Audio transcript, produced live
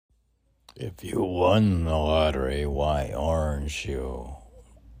If you won the lottery, why aren't you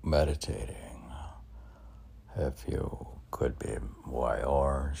meditating? If you could be, why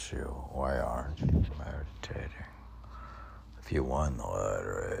aren't you meditating? If you won the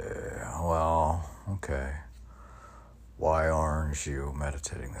lottery, well, okay. Why aren't you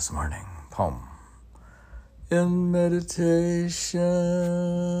meditating this morning? Poem. In meditation,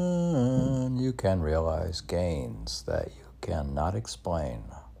 you can realize gains that you cannot explain.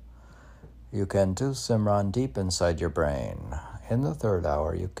 You can do simran deep inside your brain. In the third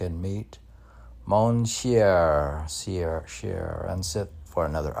hour, you can meet Mon Cherie, and sit for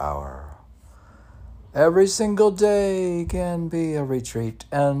another hour. Every single day can be a retreat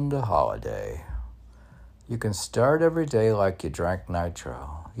and a holiday. You can start every day like you drank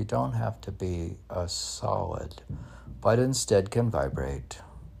nitro. You don't have to be a solid, but instead can vibrate.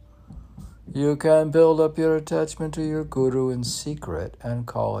 You can build up your attachment to your guru in secret and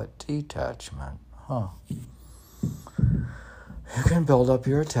call it detachment. You can build up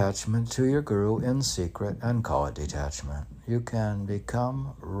your attachment to your guru in secret and call it detachment. You can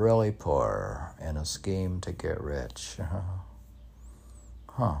become really poor in a scheme to get rich.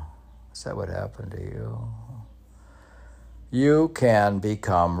 Is that what happened to you? You can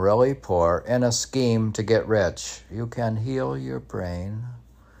become really poor in a scheme to get rich. You can heal your brain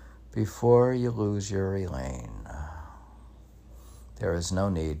before you lose your Elaine. There is no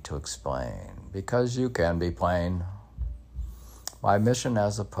need to explain, because you can be plain. My mission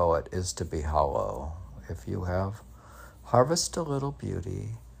as a poet is to be hollow. If you have harvested a little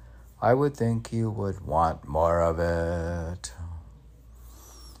beauty, I would think you would want more of it.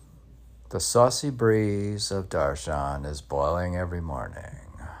 The saucy breeze of Darshan is blowing every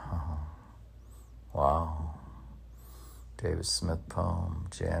morning. Wow. David Smith poem,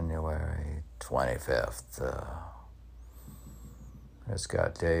 January 25th. It's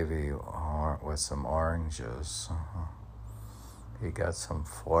got Davy with some oranges. He got some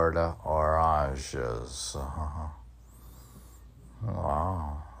Florida oranges.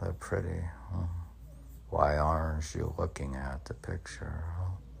 Wow, they're pretty. Why aren't you looking at the picture?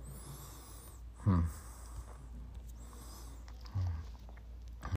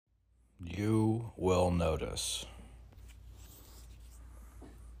 You will notice.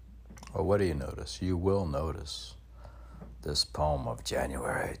 Well, what do you notice? You will notice this poem of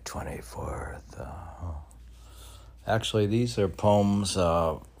January 24th. Actually, these are poems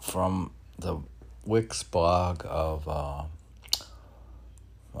from the Wix blog of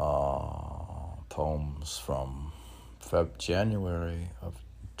poems from January of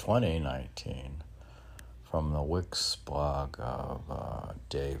 2019 from the Wix blog of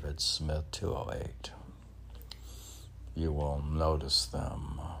David Smith 208. You will notice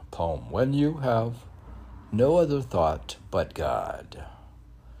them. Poem. When you have no other thought but God,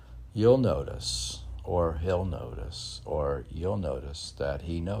 you'll notice, or he'll notice, or you'll notice that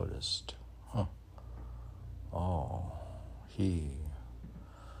he noticed. He.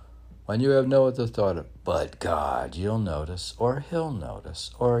 When you have no other thought but God, you'll notice, or he'll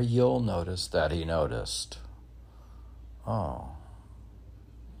notice, or you'll notice that he noticed. You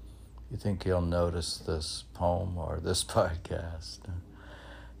think he'll notice this poem or this podcast?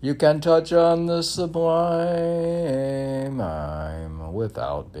 You can touch on the sublime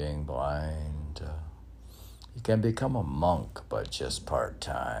without being blind. You can become a monk, but just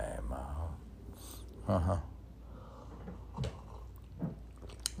part-time.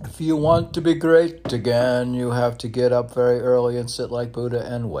 If you want to be great again, you have to get up very early and sit like Buddha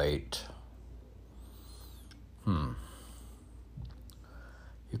and wait.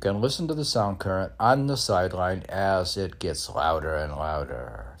 You can listen to the sound current on the sideline as it gets louder and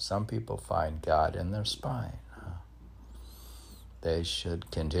louder. Some people find God in their spine. They should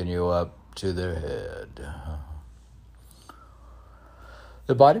continue up to their head.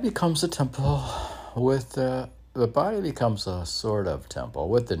 The body becomes a temple the body becomes a sort of temple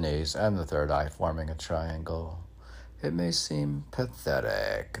with the knees and the third eye forming a triangle. It may seem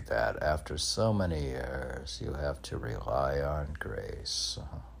pathetic that after so many years you have to rely on grace.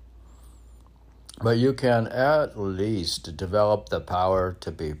 But you can at least develop the power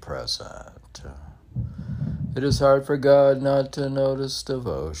to be present. It is hard for God not to notice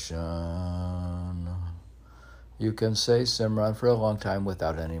devotion. You can say simran for a long time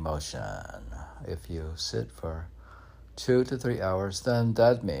without any motion. If you sit for 2 to 3 hours, then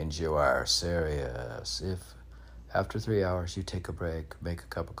that means you are serious. If after 3 hours you take a break, make a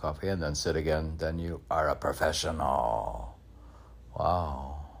cup of coffee, and then sit again, then you are a professional.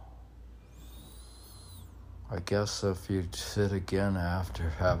 Wow. I guess if you sit again after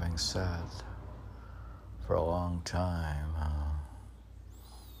having sat for a long time,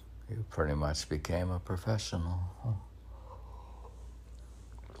 You pretty much became a professional.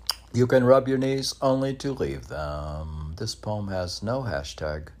 You can rub your knees only to leave them. This poem has no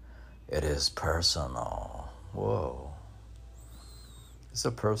hashtag. It is personal. Whoa. It's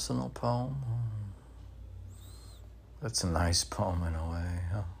a personal poem? That's a nice poem in a way.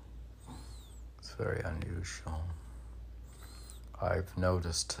 Huh? It's very unusual. I've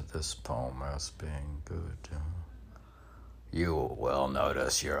noticed this poem as being good. You will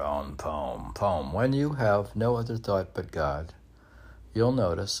notice your own poem. When you have no other thought but God, you'll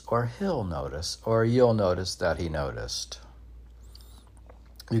notice, or he'll notice, or you'll notice that he noticed.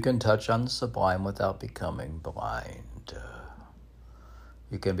 You can touch on the sublime without becoming blind.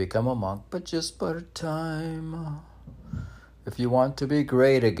 You can become a monk, but just for a time. If you want to be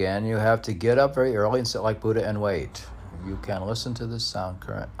great again, you have to get up very early and sit like Buddha and wait. You can listen to the sound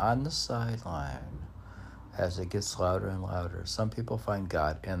current on the sideline as it gets louder and louder. Some people find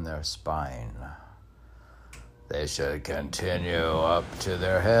God in their spine. They should continue up to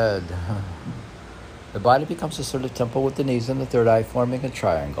their head. The body becomes a sort of temple with the knees and the third eye forming a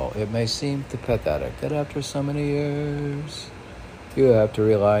triangle. It may seem pathetic that after so many years, you have to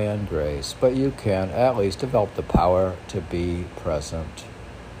rely on grace, but you can at least develop the power to be present.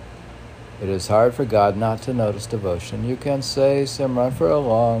 It is hard for God not to notice devotion. You can say simran for a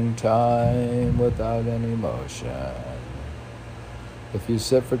long time without any motion. If you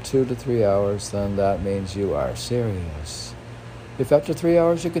sit for 2 to 3 hours, then that means you are serious. If after 3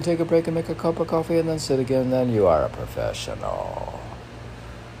 hours you can take a break and make a cup of coffee and then sit again, then you are a professional.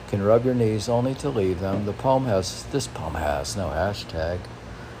 You can rub your knees only to leave them. This poem has no hashtag.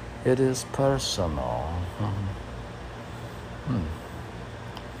 It is personal.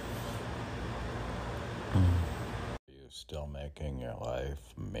 Are you still making your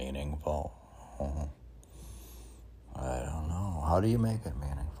life meaningful? I don't know. How do you make it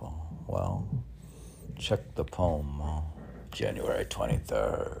meaningful? Well, check the poem, January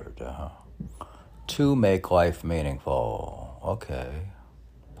 23rd. To make life meaningful. Okay.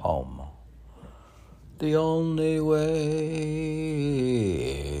 Poem. The only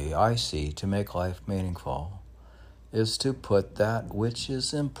way I see to make life meaningful is to put that which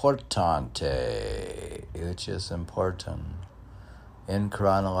is importante, which is important, in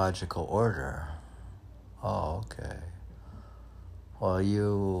chronological order. Oh, okay. Well,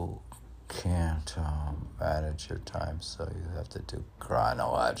 you can't manage your time, so you have to do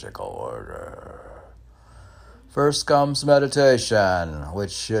chronological order. First comes meditation,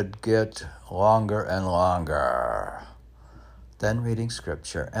 which should get longer and longer. Then reading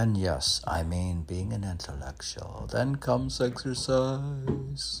scripture, and yes, I mean being an intellectual. Then comes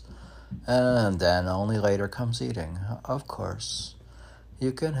exercise, and then only later comes eating. Of course,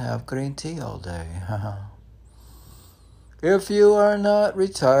 you can have green tea all day. If you are not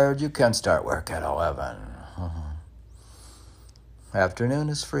retired, you can start work at 11. Afternoon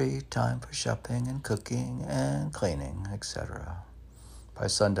is free time for shopping and cooking and cleaning, etc. By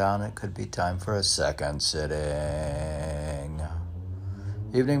sundown, it could be time for a second sitting.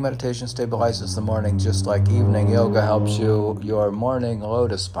 Evening meditation stabilizes the morning, just like evening yoga helps you your morning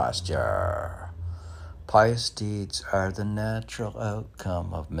lotus posture. Pious deeds are the natural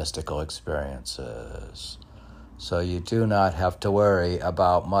outcome of mystical experiences, so you do not have to worry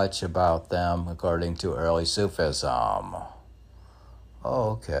about much about them, according to early Sufism.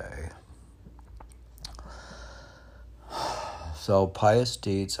 Okay. So pious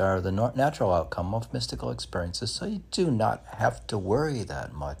deeds are the natural outcome of mystical experiences, so you do not have to worry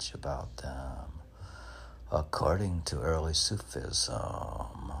that much about them, according to early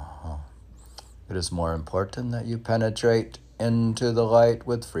Sufism. It is more important that you penetrate into the light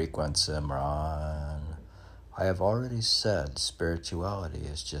with frequent simran. I have already said spirituality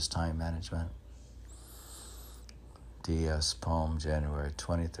is just time management. DS poem, January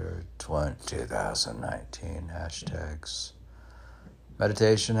 23rd, 2019, hashtags.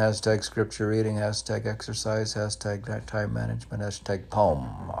 Meditation, hashtag scripture reading, hashtag exercise, hashtag time management, hashtag poem,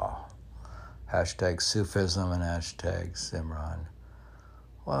 hashtag Sufism, and hashtag Simran.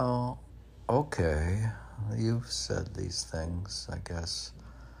 Well, okay, you've said these things, I guess,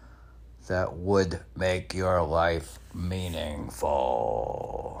 that would make your life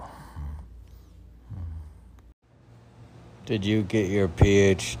meaningful. Did you get your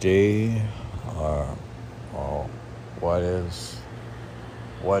PhD? Or what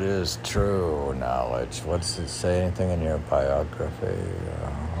is true knowledge? What's it say anything in your biography?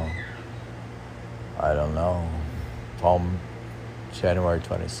 I don't know. Poem, January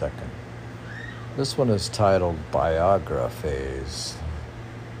 22nd. This one is titled Biographies.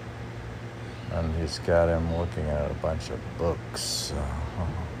 And he's got him looking at a bunch of books.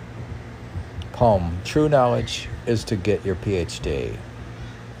 Poem. True knowledge is to get your PhD.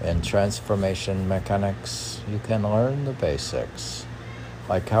 In transformation mechanics, you can learn the basics,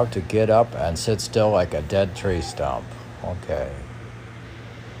 like how to get up and sit still like a dead tree stump. Okay.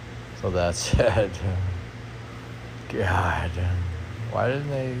 So that's it. God, why didn't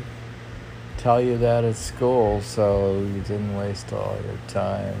they tell you that at school so you didn't waste all your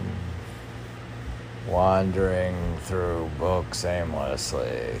time wandering through books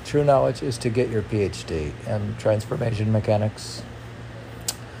aimlessly? True knowledge is to get your PhD in transformation mechanics.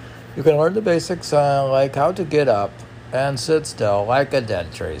 You can learn the basics like how to get up and sit still like a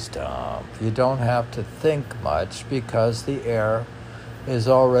dead tree stump. You don't have to think much because the air is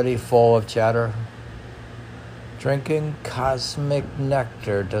already full of chatter. Drinking cosmic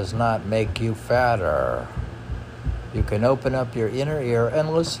nectar does not make you fatter. You can open up your inner ear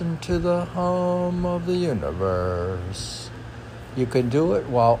and listen to the hum of the universe. You can do it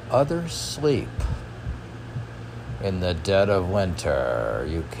while others sleep. In the dead of winter,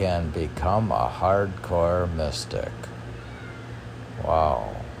 you can become a hardcore mystic.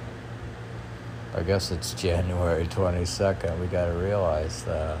 Wow. I guess it's January 22nd. We got to realize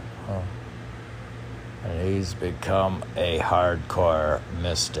that. Huh? And he's become a hardcore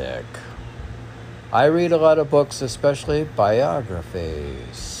mystic. I read a lot of books, especially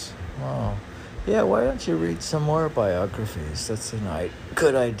biographies. Oh, yeah, why don't you read some more biographies? That's a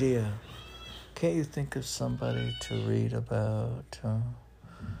good idea. Can't you think of somebody to read about?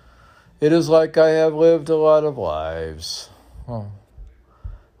 It is like I have lived a lot of lives.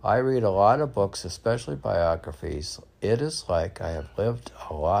 I read a lot of books, especially biographies. It is like I have lived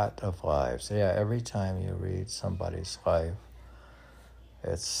a lot of lives. Yeah, every time you read somebody's life,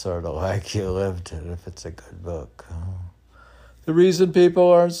 it's sort of like you lived it if it's a good book. The reason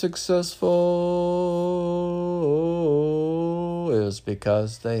people aren't successful is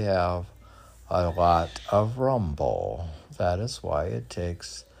because they have a lot of rumble. That is why it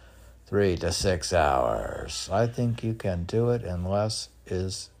takes 3 to 6 hours. I think you can do it in less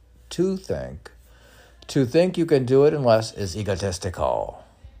is to think. To think you can do it in less is egotistical.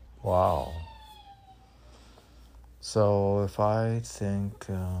 Wow. So if I think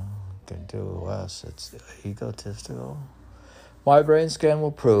can do less, it's egotistical. My brain scan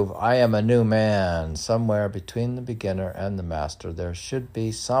will prove I am a new man. Somewhere between the beginner and the master, there should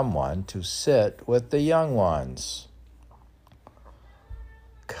be someone to sit with the young ones.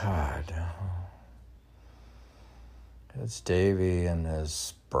 God. It's Davy in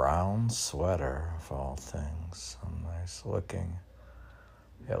his brown sweater, of all things. So nice looking.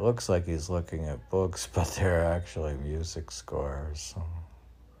 It looks like he's looking at books, but they're actually music scores.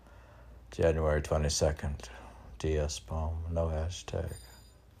 January 22nd, DS poem, no hashtag.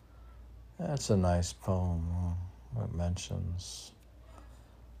 That's a nice poem. It mentions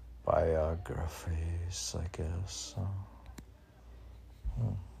biographies, I guess.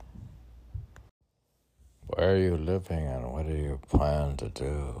 Where are you living and what do you plan to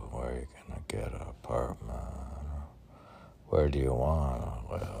do? Where are you going to get an apartment? Where do you want to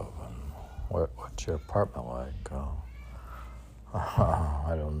live? And what's your apartment like?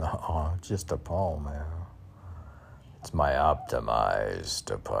 I don't know. Just a poem here. It's my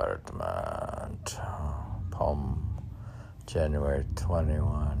optimized apartment. Poem, January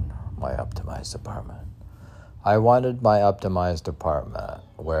 21. My optimized apartment. I wanted my optimized apartment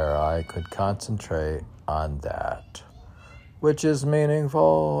where I could concentrate on that, which is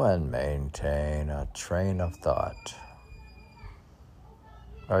meaningful, and maintain a train of thought.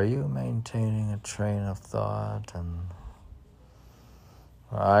 Are you maintaining a train of thought? And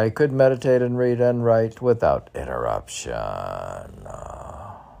I could meditate and read and write without interruption.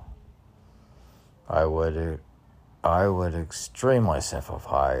 I would extremely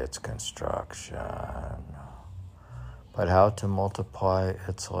simplify its construction. But how to multiply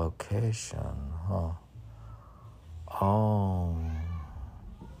its location?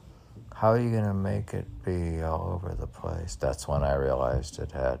 How are you going to make it be all over the place? That's when I realized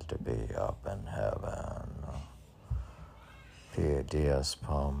it had to be up in heaven. PADS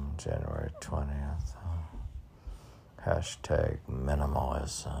poem, January 20th. Hashtag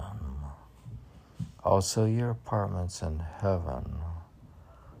minimalism. Also, your apartment's in heaven.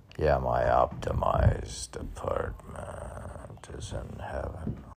 Yeah, my optimized apartment is in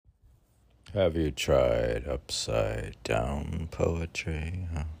heaven. Have you tried upside down poetry?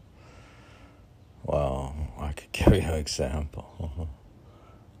 Well, I could give you an example.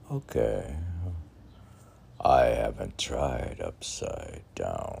 Okay. I haven't tried upside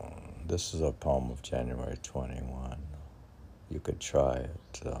down. This is a poem of January 21. You could try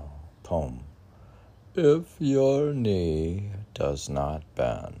it. Poem. If your knee does not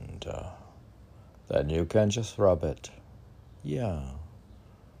bend, then you can just rub it. Yeah.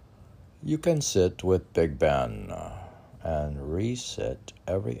 You can sit with Big Ben and re-sit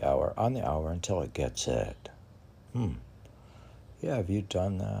every hour on the hour until it gets it. Yeah, have you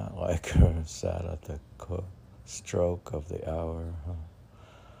done that? Like, sat at the stroke of the hour?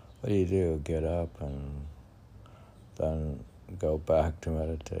 What do? Get up and then go back to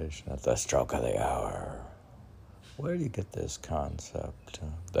meditation at the stroke of the hour. Where do you get this concept?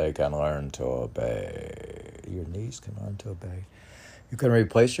 They can learn to obey. Your knees can learn to obey. You can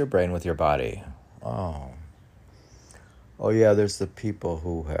replace your brain with your body. Oh, yeah, there's the people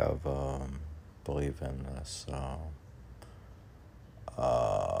who have, believe in this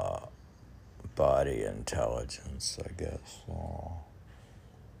body intelligence, I guess.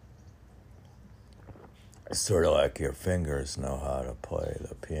 It's sort of like your fingers know how to play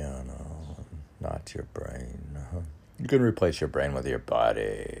the piano, not your brain. You can replace your brain with your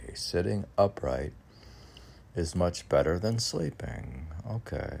body. Sitting upright is much better than sleeping.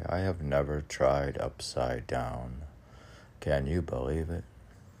 Okay, I have never tried upside down. Can you believe it?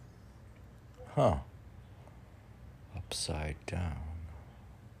 Upside down.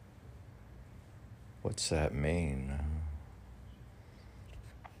 What's that mean?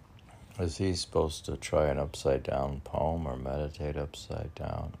 Is he supposed to try an upside down poem or meditate upside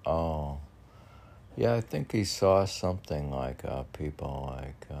down? Oh, yeah, I think he saw something like people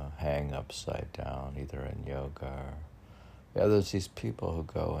hang upside down, either in yoga or... there's these people who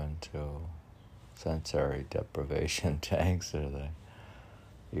go into sensory deprivation tanks,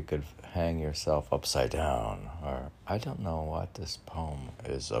 you could hang yourself upside down, or I don't know what this poem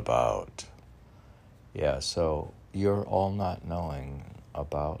is about. Yeah, so you're all not knowing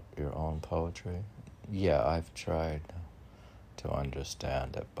about your own poetry? Yeah, I've tried to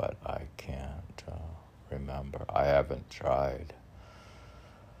understand it, but I can't remember. I haven't tried.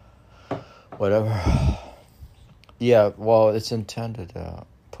 Whatever. Yeah, well, it's intended,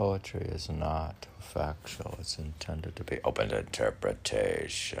 poetry is not factual. It's intended to be open to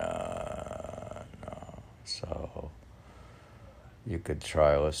interpretation. So you could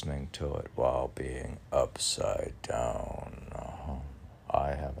try listening to it while being upside down. I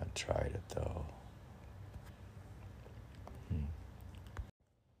haven't tried it, though.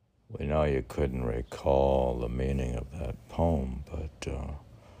 We know you couldn't recall the meaning of that poem, but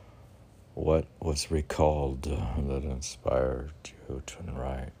what was recalled that inspired you to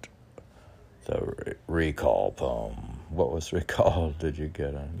write the recall poem? What was recalled? Did you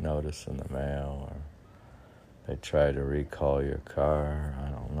get a notice in the mail, or they tried to recall your car? I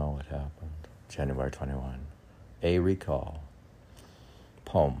don't know what happened. January 21. A recall.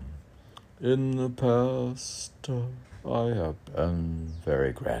 Poem. In the past, I have been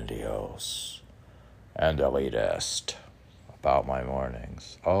very grandiose and elitist about my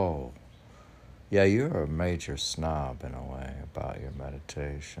mornings. Oh, yeah, you're a major snob in a way about your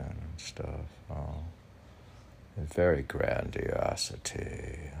meditation and stuff. Oh, and very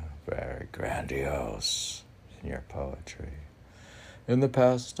grandiosity, very grandiose in your poetry. In the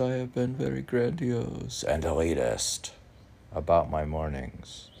past, I have been very grandiose and elitist about my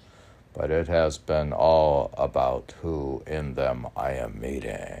mornings, but it has been all about who in them I am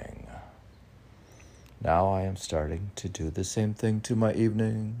meeting. Now I am starting to do the same thing to my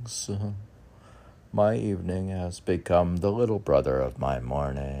evenings. My evening has become the little brother of my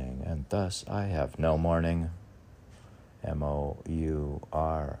morning, and thus I have no morning. Mourning.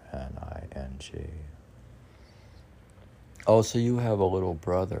 Oh, so you have a little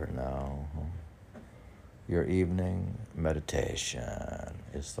brother now. Your evening meditation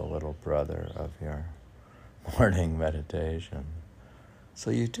is the little brother of your morning meditation. So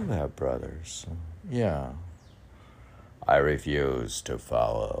you do have brothers. Yeah. I refuse to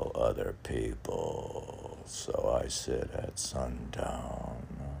follow other people, so I sit at sundown.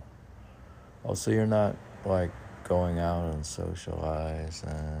 Oh, so you're not, like, going out and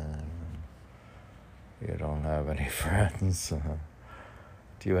socializing? You don't have any friends?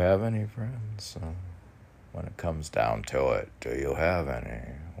 Do you have any friends? When it comes down to it, do you have any?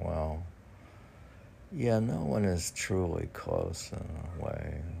 Well, yeah, no one is truly close in a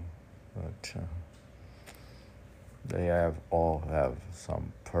way, but they all have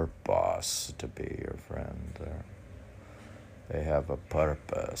some purpose to be your friend. They have a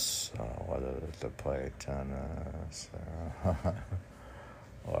purpose, whether to play tennis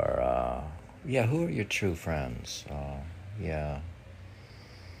or who are your true friends? Yeah.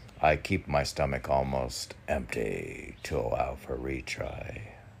 I keep my stomach almost empty to allow for retry.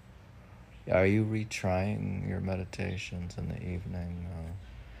 Are you retrying your meditations in the evening?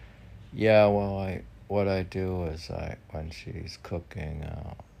 Yeah, well, what I do is when she's cooking,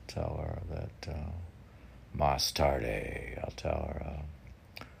 I'll tell her that más tarde. I'll tell her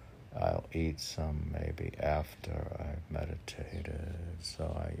I'll eat some maybe after I've meditated. So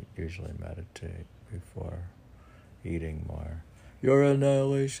I usually meditate before eating more. Your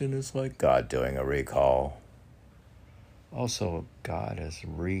annihilation is like God doing a recall. Also, God is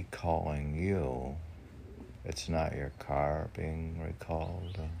recalling you. It's not your car being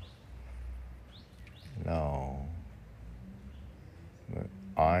recalled. No.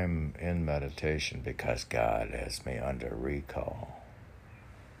 I'm in meditation because God has me under recall.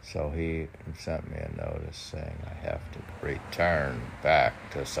 So he sent me a notice saying I have to return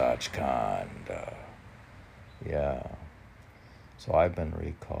back to Sachkhand. Yeah. So I've been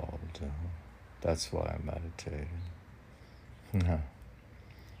recalled. That's why I'm meditating.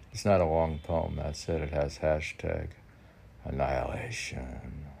 It's not a long poem, that's it. It has hashtag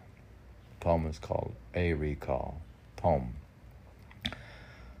annihilation. The poem is called A Recall Poem.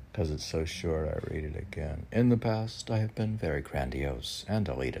 Because it's so short, I read it again. In the past, I have been very grandiose and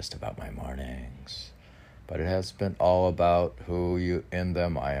elitist about my mornings. But it has been all about who you in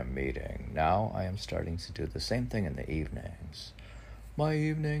them I am meeting. Now I am starting to do the same thing in the evenings. My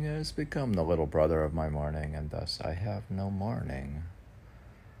evening has become the little brother of my morning, and thus I have no morning.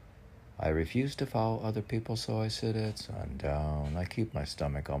 I refuse to follow other people, so I sit at sundown. I keep my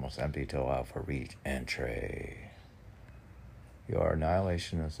stomach almost empty to allow for re-entry. Your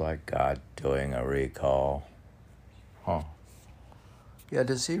annihilation is like God doing a recall. Huh. Yeah,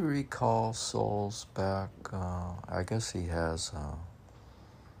 does he recall souls back? I guess he has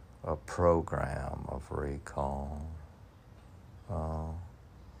a program of recall.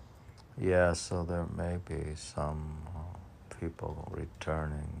 Yeah, so there may be some people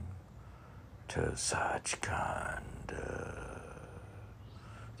returning to Sachkhand.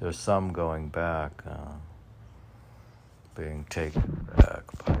 There's some going back, being taken back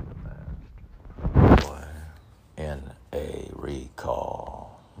by the master boy in a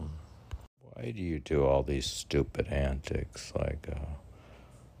recall. Why do you do all these stupid antics like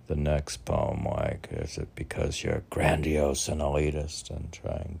the next poem? Like, is it because you're grandiose and elitist and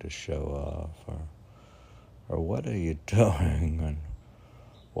trying to show off, or what are you doing? And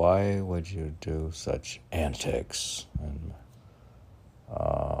why would you do such antics? And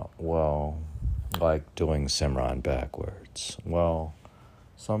well, like doing simran backwards. Well,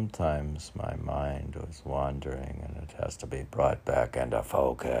 sometimes my mind was wandering and it has to be brought back into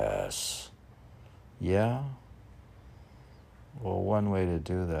focus. Yeah? Well, one way to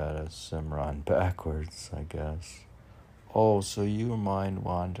do that is simran backwards, I guess. Oh, so your mind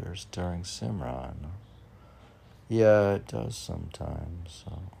wanders during simran? Yeah, it does sometimes.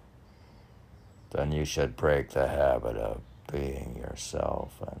 So. Then you should break the habit of being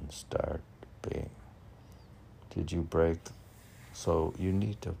yourself and start being. Did you break? So you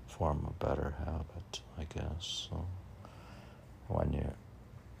need to form a better habit, I guess. So when you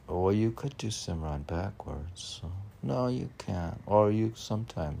could do simran backwards. So. No, you can't. Or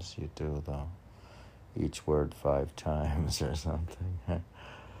sometimes you do though. Each word 5 times or something.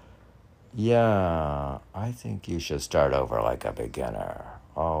 Yeah, I think you should start over like a beginner.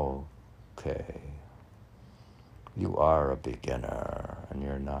 Okay. You are a beginner, and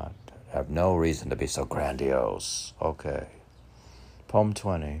you're not. Have no reason to be so grandiose. Okay. Poem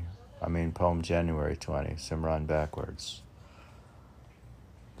January 20, Simran backwards.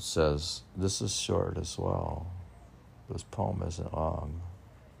 It says, this is short as well. This poem isn't long.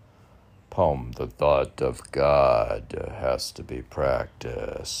 Poem, the thought of God has to be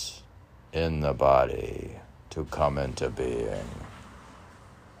practiced in the body to come into being.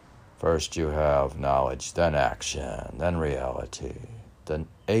 First you have knowledge, then action, then reality. Then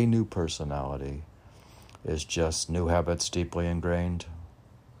a new personality is just new habits deeply ingrained.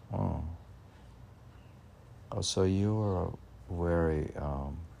 Oh, so you are a very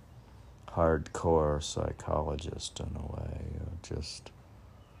hardcore psychologist in a way.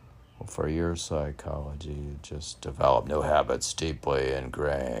 For your psychology, you just develop new habits deeply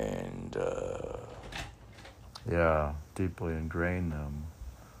ingrained. Deeply ingrain them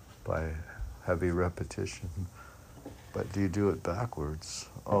by heavy repetition. But do you do it backwards?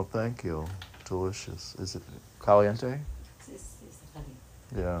 Oh, thank you. Delicious. Is it caliente?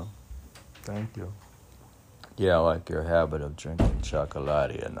 Yeah. Thank you. Yeah, like your habit of drinking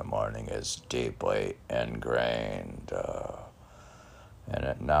chocolate in the morning is deeply ingrained. And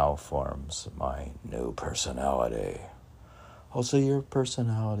it now forms my new personality. Also, your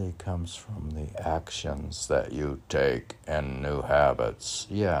personality comes from the actions that you take and new habits.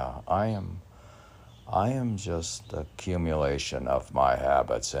 Yeah, I am just the accumulation of my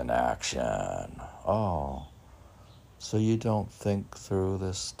habits in action. Oh, So you don't think through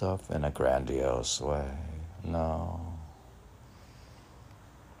this stuff in a grandiose way. No.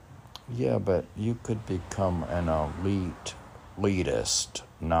 Yeah, but you could become an elitist,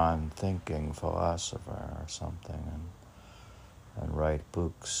 non-thinking philosopher or something, and write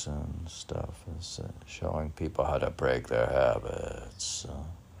books and stuff, showing people how to break their habits.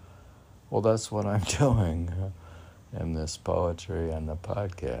 Well, that's what I'm doing in this poetry and the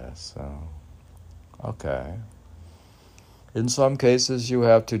podcast. So, okay. In some cases, you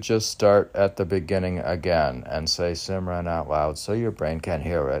have to just start at the beginning again and say simran out loud so your brain can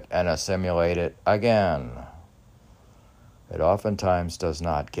hear it and assimilate it again. It oftentimes does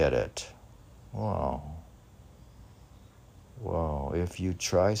not get it. Whoa, if you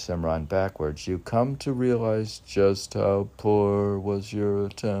try simran backwards, you come to realize just how poor was your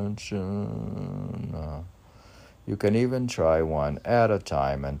attention. You can even try one at a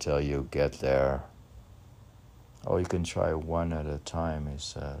time until you get there. Oh, you can try one at a time, he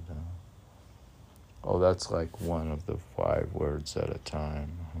said. Oh, that's like one of the 5 words at a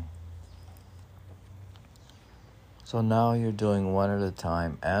time. So now you're doing one at a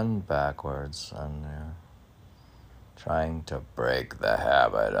time and backwards, and you're trying to break the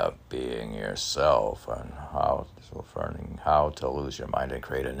habit of being yourself and learning how to lose your mind and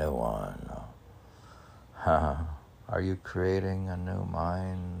create a new one. Are you creating a new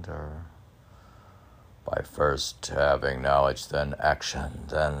mind, or by first having knowledge, then action,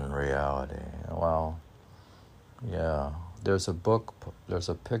 then reality? Well, yeah. There's a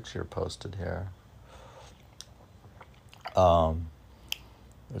picture posted here.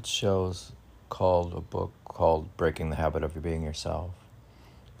 It shows a book called Breaking the Habit of Being Yourself.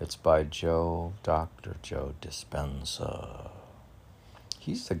 It's by Dr. Joe Dispenza.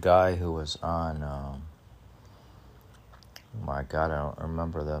 He's the guy who was on, oh my God, I don't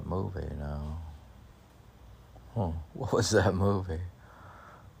remember that movie now. What was that movie?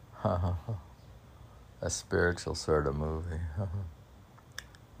 A spiritual sort of movie.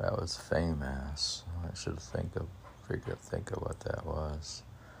 That was famous. I should think of what that was.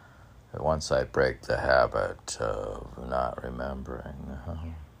 But once I break the habit of not remembering.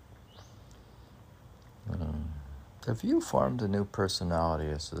 If you formed a new personality,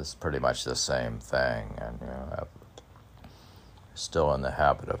 it's pretty much the same thing, and you're still in the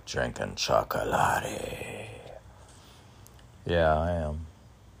habit of drinking chocolate. Yeah, I am.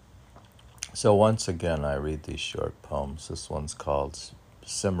 So once again, I read these short poems. This one's called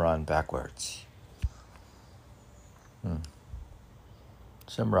Simran Backwards.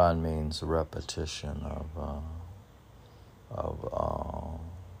 Simran means repetition of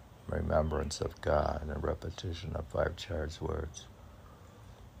remembrance of God, a repetition of 5 charged words.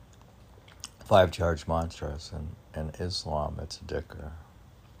 5 charged mantras. In Islam, it's dhikr.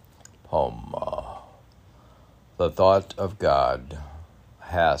 Poem. The thought of God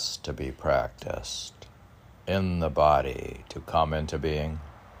has to be practiced in the body to come into being.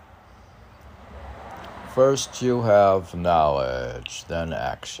 First you have knowledge, then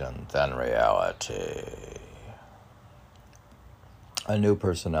action, then reality. A new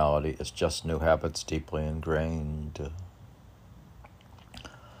personality is just new habits deeply ingrained.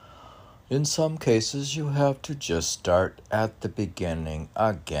 In some cases, you have to just start at the beginning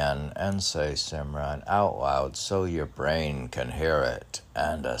again and say simran out loud so your brain can hear it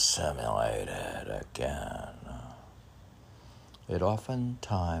and assimilate it again. It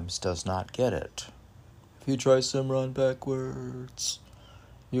oftentimes does not get it. If you try simran backwards,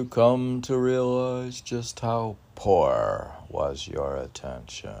 you come to realize just how poor was your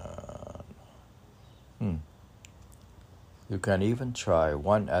attention. You can even try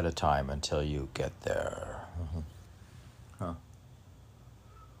one at a time until you get there.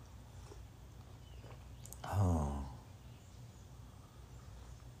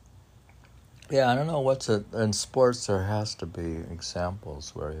 Yeah, I don't know in sports there has to be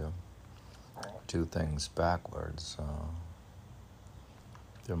examples where you do things backwards.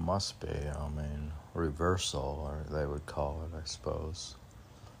 There must be, reversal, or they would call it, I suppose.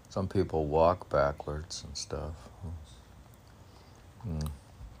 Some people walk backwards and stuff.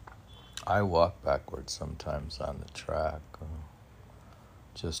 I walk backwards sometimes on the track,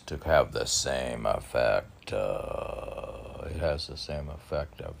 just to have the same effect. It has the same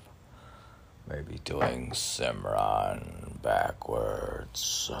effect of maybe doing simran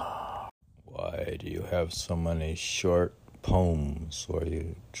backwards. Why do you have so many short poems? Were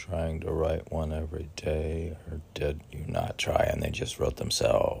you trying to write one every day, or did you not try and they just wrote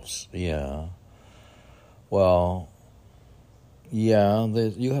themselves? Yeah. Well, yeah,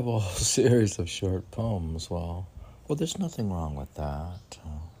 you have a whole series of short poems. Well, there's nothing wrong with that.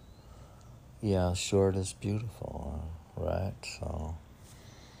 Yeah, short is beautiful, right? So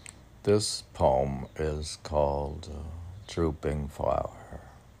this poem is called Drooping Flower,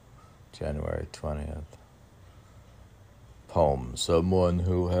 January 20th. Poem. Someone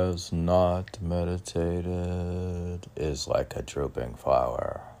who has not meditated is like a drooping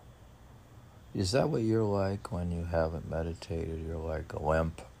flower. Is that what you're like when you haven't meditated? You're like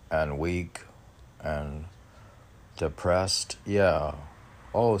limp and weak and depressed? Yeah.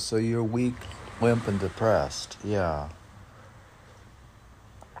 Oh, so you're weak, limp, and depressed. Yeah.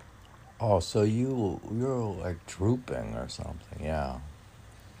 Oh, so you're like drooping or something. Yeah.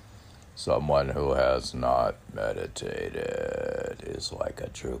 Someone who has not meditated is like a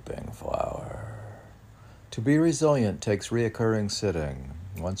drooping flower. To be resilient takes reoccurring sitting.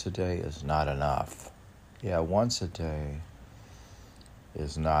 Once a day is not enough. Yeah, once a day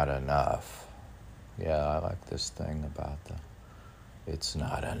is not enough. Yeah, I like this thing about it's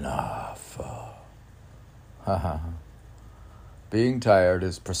not enough. Being tired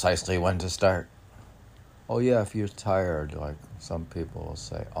is precisely when to start. Oh yeah, if you're tired, like some people will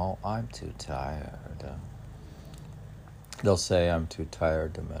say, oh, I'm too tired. They'll say, I'm too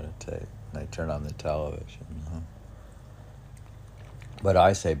tired to meditate. And they turn on the television. But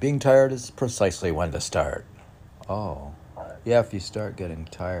I say, being tired is precisely when to start. Oh, yeah, if you start getting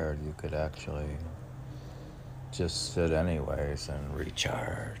tired, you could actually just sit anyways and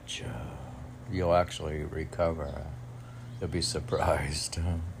recharge. You'll actually recover. You'll be surprised.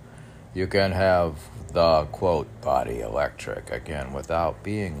 You can have the, quote, body electric, again, without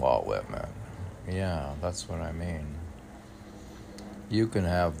being Walt Whitman. Yeah, that's what I mean. You can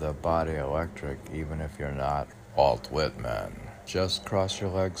have the body electric even if you're not Walt Whitman. Just cross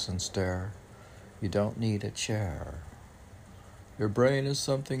your legs and stare. You don't need a chair. Your brain is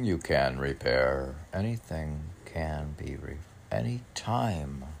something you can repair. Anything can be, any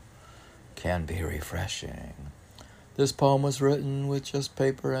time can be refreshing. This poem was written with just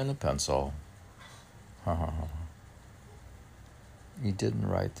paper and a pencil. You didn't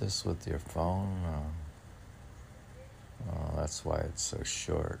write this with your phone? Oh, that's why it's so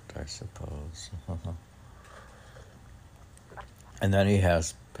short, I suppose. And then he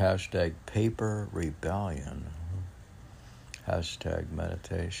has hashtag paper rebellion. Hashtag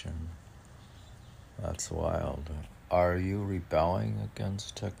meditation. That's wild. Are you rebelling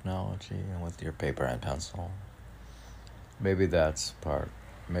against technology and with your paper and pencil? Maybe that's part.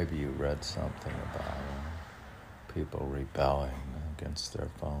 Maybe you read something about people rebelling against their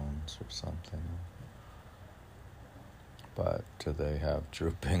phones or something. But do they have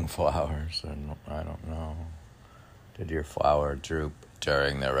drooping flowers? And I don't know. Did your flower droop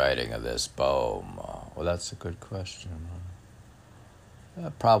during the writing of this poem? Well, that's a good question. I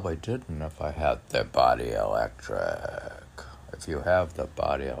probably didn't if I had the body electric. If you have the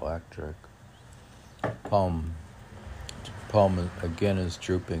body electric. Poem again is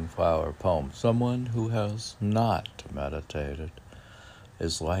drooping flower. Poem. Someone who has not meditated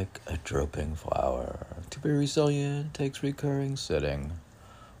is like a drooping flower. To be resilient takes recurring sitting.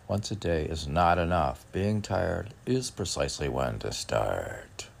 Once a day is not enough. Being tired is precisely when to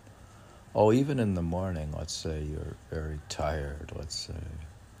start. Oh, even in the morning, let's say you're very tired. Let's say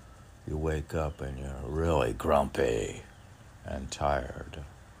you wake up and you're really grumpy and tired.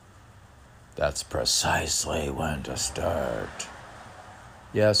 That's precisely when to start.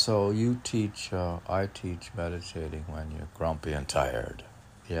 Yeah, so you teach, I teach meditating when you're grumpy and tired.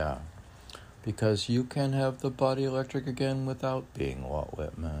 Yeah. Because you can have the body electric again without being Walt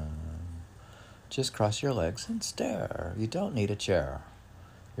Whitman. Just cross your legs and stare. You don't need a chair.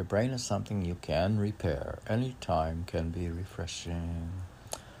 Your brain is something you can repair. Any time can be refreshing.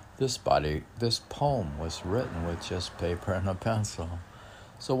 This poem was written with just paper and a pencil.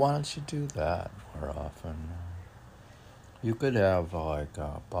 So why don't you do that more often? You could have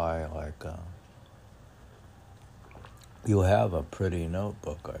you have a pretty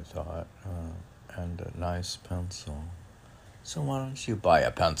notebook, I thought, and a nice pencil. So why don't you buy a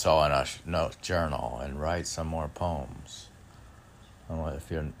pencil and a note journal and write some more poems?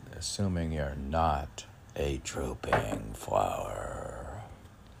 If you're assuming you're not a drooping flower.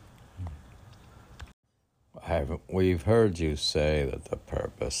 We've heard you say that the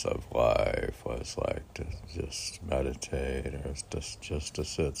purpose of life was like to just meditate or just to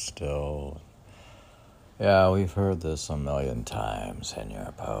sit still. Yeah, we've heard this a million times in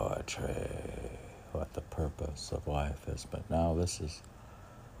your poetry, what the purpose of life is. But now this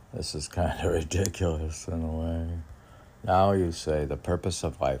is kind of ridiculous in a way. Now you say the purpose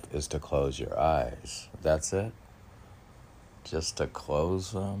of life is to close your eyes. That's it? Just to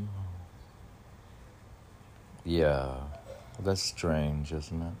close them? Yeah, that's strange,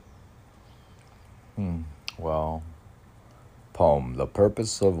 isn't it? Well, poem. The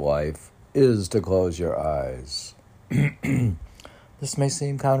purpose of life is to close your eyes. This may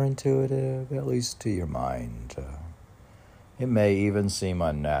seem counterintuitive, at least to your mind. It may even seem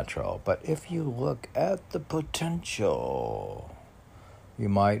unnatural, but if you look at the potential, you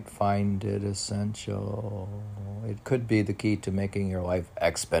might find it essential. It could be the key to making your life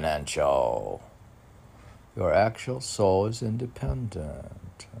exponential. Your actual soul is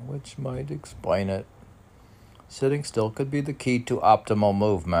independent, which might explain it. Sitting still could be the key to optimal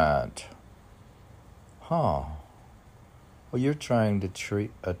movement. Well, you're trying to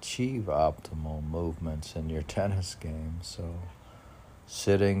achieve optimal movements in your tennis game, so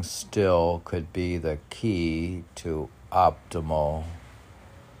sitting still could be the key to optimal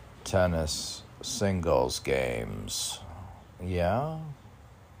tennis singles games. Yeah?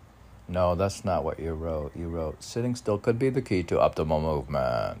 No, that's not what you wrote. You wrote, sitting still could be the key to optimal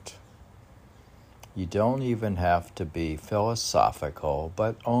movement. You don't even have to be philosophical,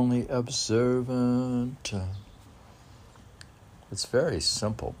 but only observant. It's a very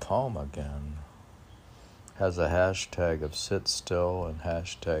simple poem again. Has a hashtag of sit still and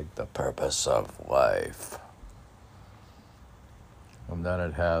hashtag the purpose of life. And then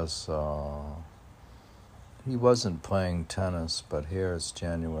it has, he wasn't playing tennis, but here it's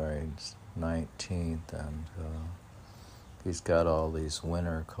January 19th, and he's got all these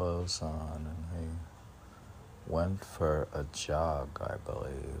winter clothes on, and he went for a jog, I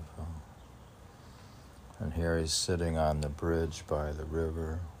believe. And here he's sitting on the bridge by the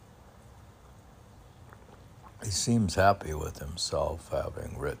river. He seems happy with himself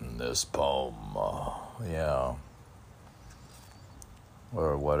having written this poem,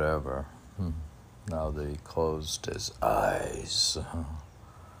 or whatever. Now that he closed his eyes,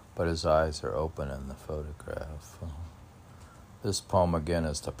 but his eyes are open in the photograph. This poem again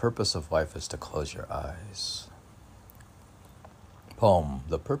is the purpose of life is to close your eyes. Poem.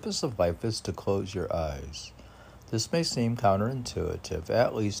 The purpose of life is to close your eyes. This may seem counterintuitive,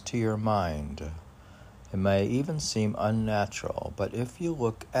 at least to your mind. It may even seem unnatural, but if you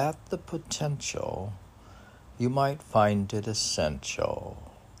look at the potential, you might find it essential.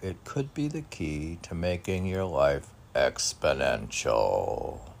 It could be the key to making your life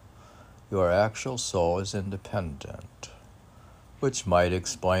exponential. Your actual soul is independent, which might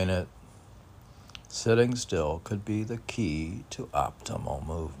explain it. Sitting still could be the key to optimal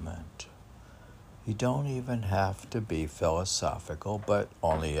movement. You don't even have to be philosophical, but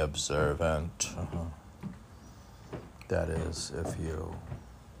only observant. That is, if you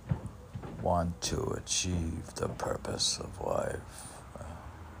want to achieve the purpose of life.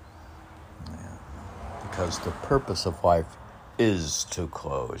 Because the purpose of life is to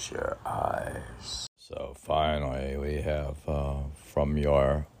close your eyes. So finally, we have from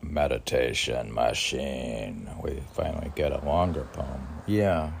your meditation machine, we finally get a longer poem.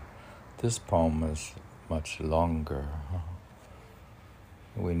 Yeah, this poem is much longer.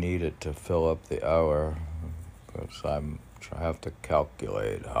 We need it to fill up the hour, because I have to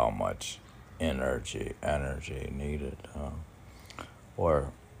calculate how much energy needed,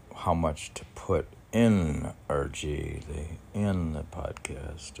 or how much to put in in the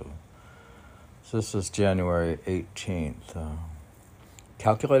podcast. So this is January 18th.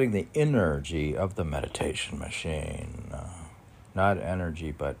 Calculating the energy of the meditation machine. Not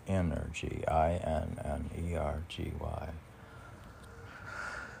energy, but energy. INNERGY.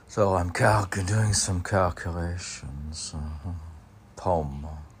 So I'm doing some calculations. Poem.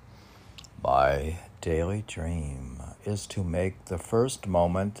 My daily dream is to make the first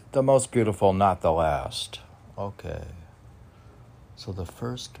moment the most beautiful, not the last. Okay. So the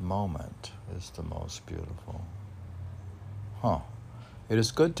first moment is the most beautiful. It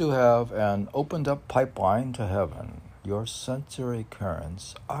is good to have an opened up pipeline to heaven. Your sensory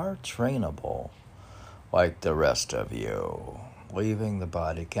currents are trainable like the rest of you. Leaving the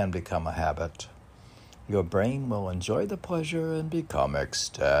body can become a habit. Your brain will enjoy the pleasure and become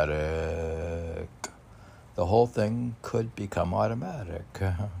ecstatic. The whole thing could become automatic.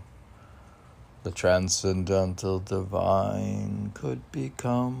 The transcendental divine could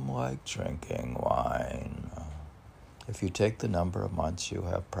become like drinking wine. If you take the number of months you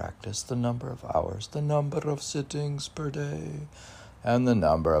have practiced, the number of hours, the number of sittings per day, and the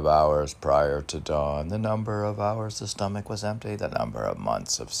number of hours prior to dawn, the number of hours the stomach was empty, the number of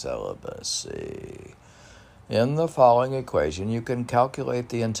months of celibacy. In the following equation, you can calculate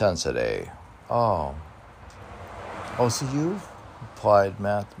the intensity. So you've applied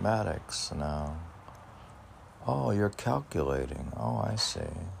mathematics now. You're calculating. I see.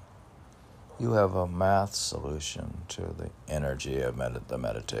 You have a math solution to the energy of the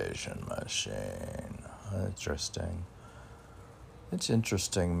meditation machine. Interesting. It's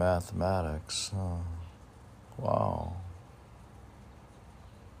interesting mathematics. Oh, wow.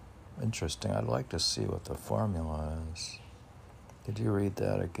 Interesting. I'd like to see what the formula is. Did you read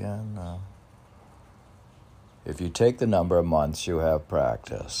that again? If you take the number of months you have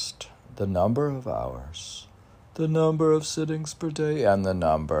practiced, the number of hours, the number of sittings per day, and the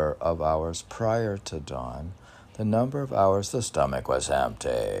number of hours prior to dawn, the number of hours the stomach was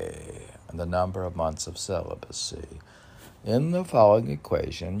empty, and the number of months of celibacy. In the following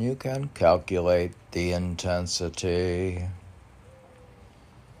equation, you can calculate the intensity.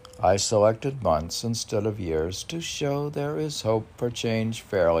 I selected months instead of years to show there is hope for change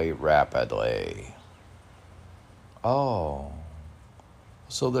fairly rapidly. Oh,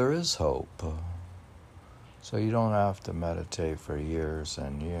 so there is hope. So you don't have to meditate for years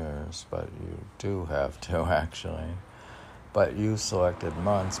and years, but you do have to actually. But you selected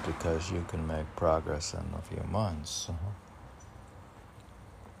months because you can make progress in a few months.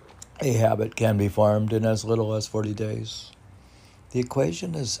 A habit can be formed in as little as 40 days. The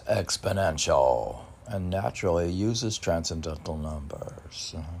equation is exponential and naturally uses transcendental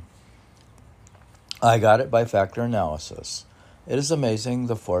numbers. I got it by factor analysis. It is amazing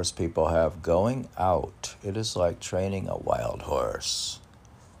the force people have going out. It is like training a wild horse.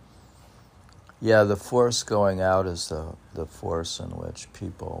 Yeah, the force going out is the force in which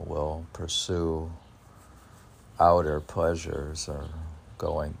people will pursue outer pleasures or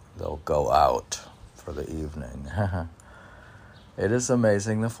they'll go out for the evening. It is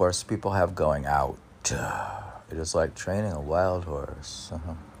amazing the force people have going out. It is like training a wild horse.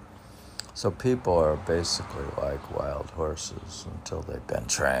 So people are basically like wild horses until they've been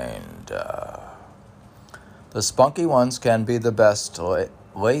trained. The spunky ones can be the best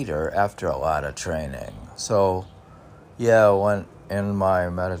later after a lot of training. So, yeah, when in my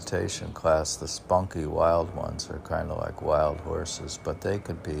meditation class, the spunky wild ones are kind of like wild horses, but they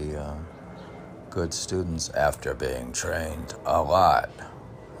could be good students after being trained a lot.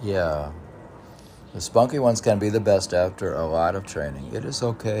 Yeah. The spunky ones can be the best after a lot of training. It is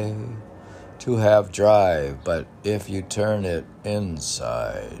okay to have drive, but if you turn it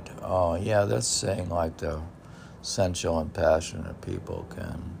inside, oh yeah, that's saying like the sensual and passionate people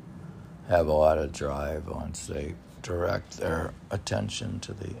can have a lot of drive once they direct their attention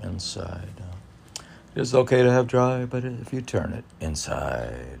to the inside. It is okay to have drive, but if you turn it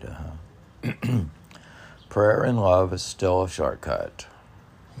inside, prayer and love is still a shortcut.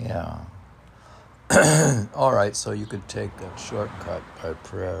 Yeah. All right, so you could take a shortcut by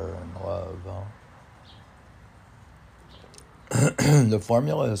prayer and love. The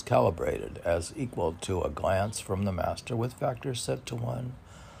formula is calibrated as equal to a glance from the master with factors set to 1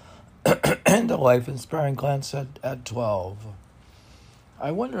 and a life-inspiring glance set at 12.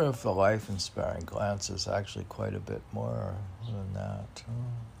 I wonder if the life-inspiring glance is actually quite a bit more than that.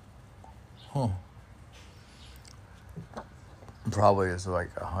 Probably is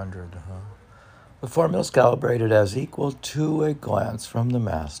like 100, The formula is calibrated as equal to a glance from the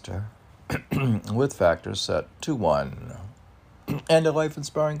master with factors set to 1 and a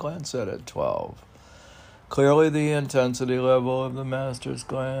life-inspiring glance set at 12. Clearly, the intensity level of the master's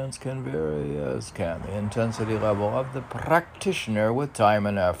glance can vary, as can the intensity level of the practitioner with time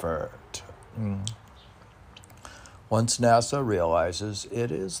and effort. Once NASA realizes it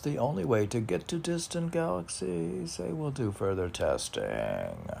is the only way to get to distant galaxies, they will do further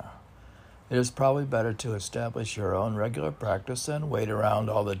testing. It is probably better to establish your own regular practice than wait around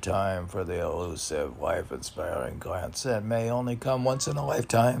all the time for the elusive, life-inspiring glance that may only come once in a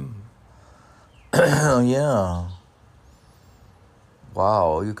lifetime. Yeah.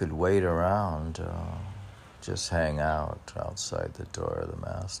 Wow, you could wait around, just hang out outside the door of the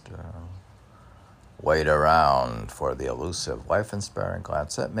master. Wait around for the elusive, life-inspiring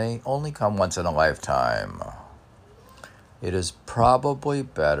glance that may only come once in a lifetime. It is probably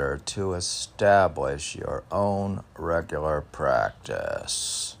better to establish your own regular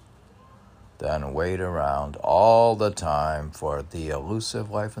practice than wait around all the time for the elusive,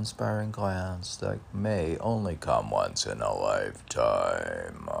 life-inspiring glance that may only come once in a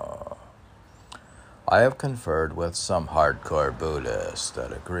lifetime. I have conferred with some hardcore Buddhists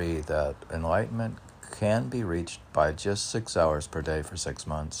that agree that enlightenment can be reached by just 6 hours per day for 6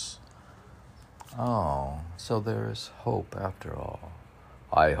 months. Oh, so there is hope after all.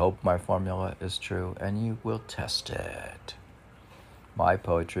 I hope my formula is true and you will test it. My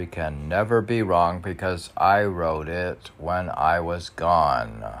poetry can never be wrong because I wrote it when I was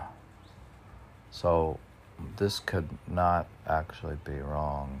gone. So this could not actually be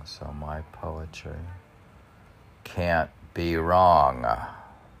wrong, so my poetry can't be wrong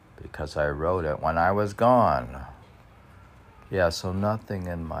because I wrote it when I was gone. Yeah, so nothing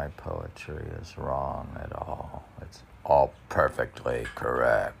in my poetry is wrong at all. It's all perfectly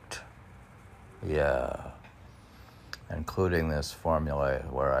correct. Yeah. Including this formula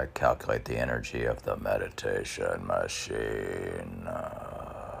where I calculate the energy of the meditation machine.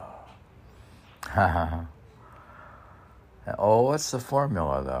 Oh, what's the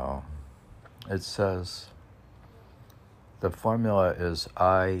formula, though? It says the formula is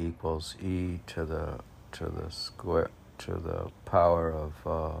I equals E to the square to the power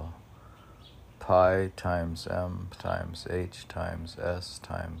of pi times M times H times S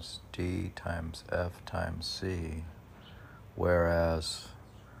times D times F times C, whereas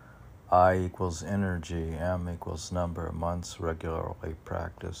I equals energy, M equals number of months regularly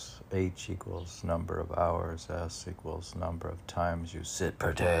practiced, H equals number of hours, S equals number of times you sit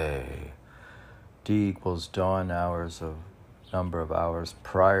per day, D equals dawn hours of number of hours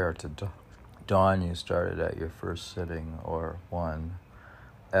prior to dawn you started at your first sitting, or 1.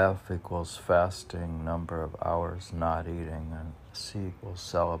 F equals fasting, number of hours not eating, and C equals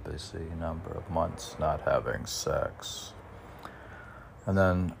celibacy, number of months not having sex. And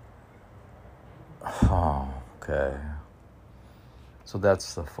then, okay. So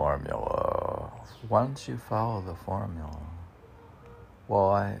that's the formula. Once you follow the formula,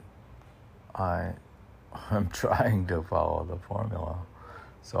 well, I'm trying to follow the formula,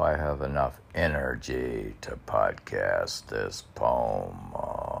 so I have enough energy to podcast this poem.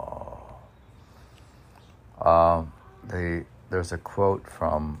 There's a quote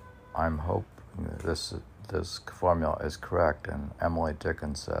from, I'm hoping this formula is correct, and Emily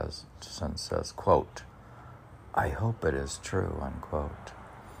Dickinson says, quote, I hope it is true, unquote.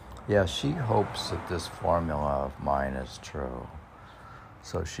 Yeah, she hopes that this formula of mine is true.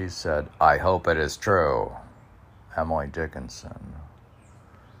 So she said, I hope it is true, Emily Dickinson.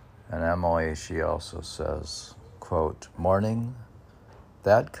 And Emily, she also says, quote, morning,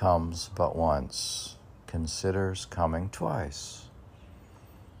 that comes but once, considers coming twice.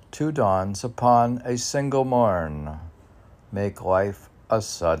 2 dawns upon a single morn, make life a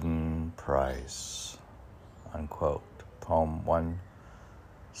sudden price, unquote. Poem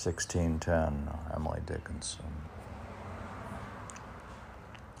 1:1610, Emily Dickinson.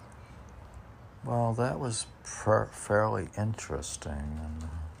 Well, that was fairly interesting. And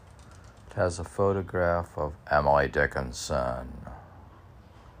it has a photograph of Emily Dickinson.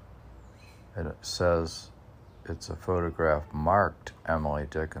 It says it's a photograph marked Emily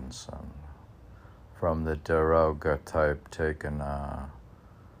Dickinson from the daguerreotype taken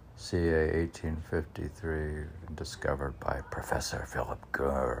CA 1853, discovered by Professor Philip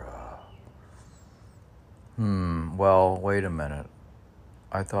Gurr. Well, wait a minute.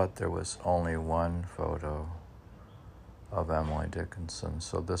 I thought there was only one photo of Emily Dickinson,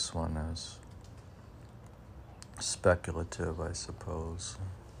 so this one is speculative, I suppose.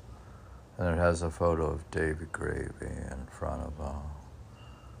 And it has a photo of David Gravy in front of,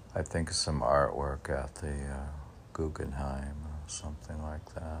 I think, some artwork at the Guggenheim, or something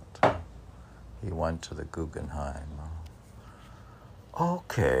like that. He went to the Guggenheim.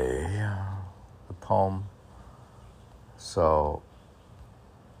 Okay, the poem. So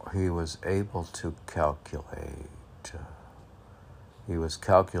he was able to calculate. He was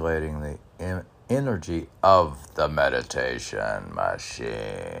calculating the energy of the meditation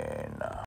machine.